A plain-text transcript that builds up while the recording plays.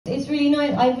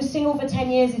I was single for 10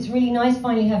 years. It's really nice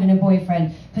finally having a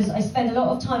boyfriend, because I spend a lot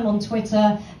of time on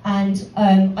Twitter, and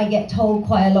I get told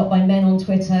quite a lot by men on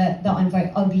Twitter that I'm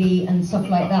very ugly and stuff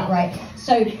like that, right?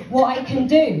 So what I can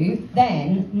do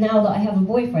then, now that I have a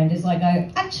boyfriend, is I go,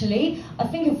 actually, I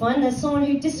think you'll find there's someone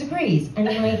who disagrees, and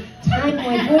then I tag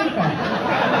my boyfriend.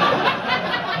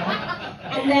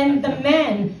 And then the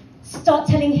men start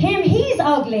telling him he's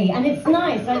ugly, and it's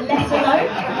nice, I let alone.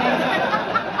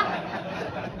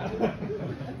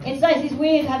 It's nice, it's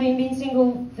weird having been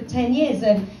single for 10 years,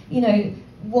 and you know,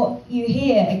 what you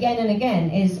hear again and again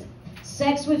is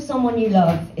sex with someone you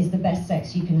love is the best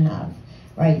sex you can have,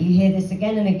 right? You hear this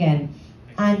again and again.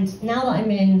 And now that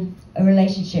I'm in a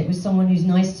relationship with someone who's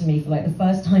nice to me for like the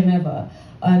first time ever,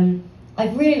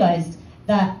 I've realized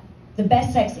that the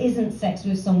best sex isn't sex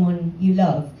with someone you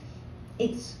love.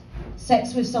 It's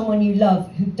sex with someone you love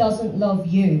who doesn't love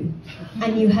you,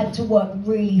 and you had to work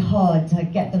really hard to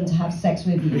get them to have sex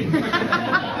with you.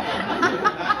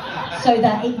 So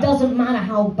that it doesn't matter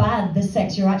how bad the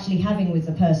sex you're actually having with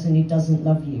the person who doesn't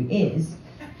love you is,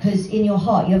 because in your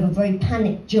heart you have a very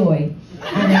panicked joy.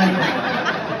 And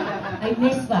I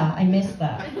miss that, I miss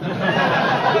that.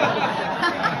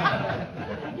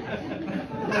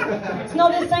 It's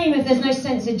not the same if there's no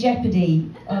sense of jeopardy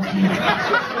after you,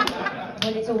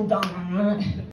 when it's all done.